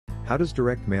How does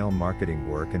direct mail marketing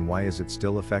work and why is it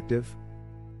still effective?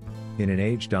 In an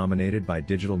age dominated by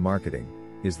digital marketing,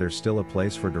 is there still a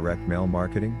place for direct mail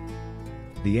marketing?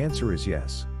 The answer is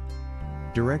yes.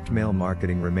 Direct mail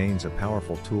marketing remains a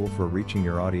powerful tool for reaching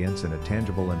your audience in a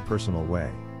tangible and personal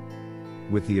way.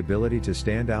 With the ability to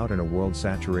stand out in a world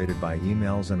saturated by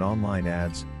emails and online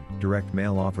ads, direct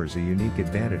mail offers a unique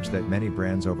advantage that many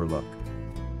brands overlook.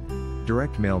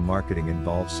 Direct mail marketing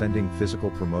involves sending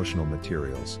physical promotional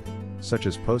materials, such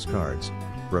as postcards,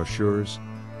 brochures,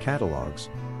 catalogs,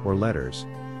 or letters,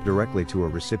 directly to a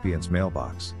recipient's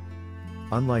mailbox.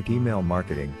 Unlike email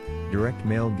marketing, direct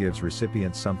mail gives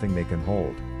recipients something they can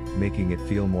hold, making it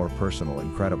feel more personal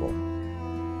and credible.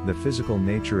 The physical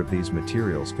nature of these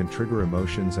materials can trigger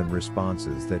emotions and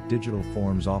responses that digital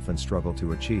forms often struggle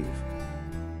to achieve.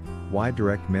 Why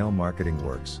direct mail marketing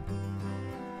works?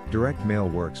 Direct mail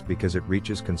works because it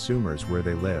reaches consumers where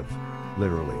they live,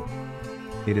 literally.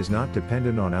 It is not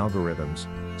dependent on algorithms,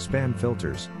 spam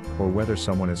filters, or whether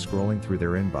someone is scrolling through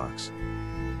their inbox.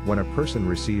 When a person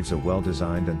receives a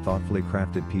well-designed and thoughtfully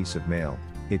crafted piece of mail,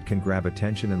 it can grab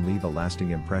attention and leave a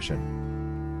lasting impression.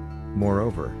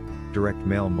 Moreover, direct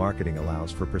mail marketing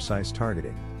allows for precise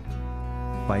targeting.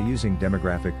 By using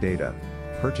demographic data,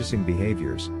 purchasing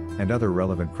behaviors, and other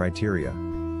relevant criteria,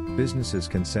 businesses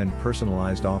can send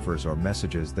personalized offers or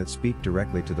messages that speak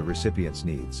directly to the recipient's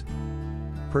needs.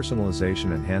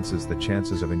 Personalization enhances the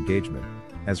chances of engagement,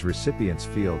 as recipients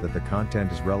feel that the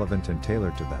content is relevant and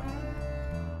tailored to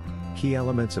them. Key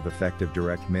elements of effective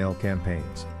direct mail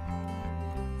campaigns.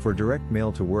 For direct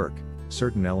mail to work,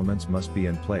 certain elements must be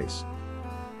in place.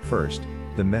 First,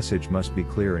 the message must be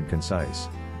clear and concise.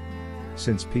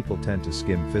 Since people tend to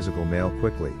skim physical mail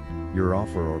quickly, your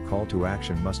offer or call to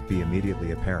action must be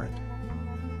immediately apparent.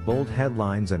 Bold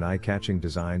headlines and eye-catching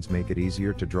designs make it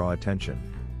easier to draw attention.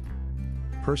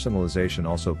 Personalization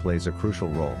also plays a crucial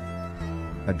role.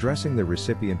 Addressing the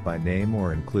recipient by name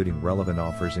or including relevant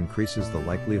offers increases the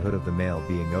likelihood of the mail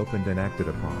being opened and acted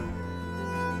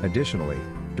upon. Additionally,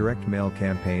 direct mail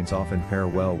campaigns often pair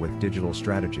well with digital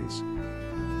strategies.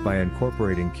 By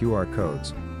incorporating QR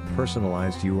codes,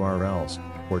 personalized URLs,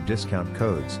 or discount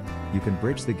codes, you can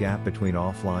bridge the gap between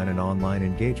offline and online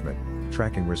engagement,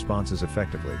 tracking responses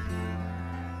effectively.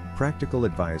 Practical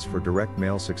advice for direct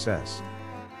mail success.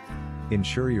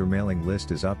 Ensure your mailing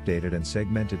list is updated and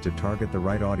segmented to target the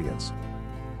right audience.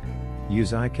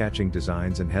 Use eye-catching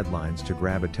designs and headlines to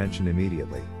grab attention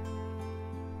immediately.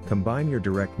 Combine your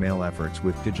direct mail efforts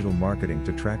with digital marketing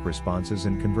to track responses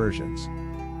and conversions.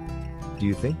 Do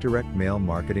you think direct mail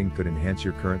marketing could enhance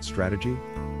your current strategy?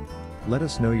 Let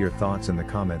us know your thoughts in the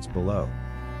comments below.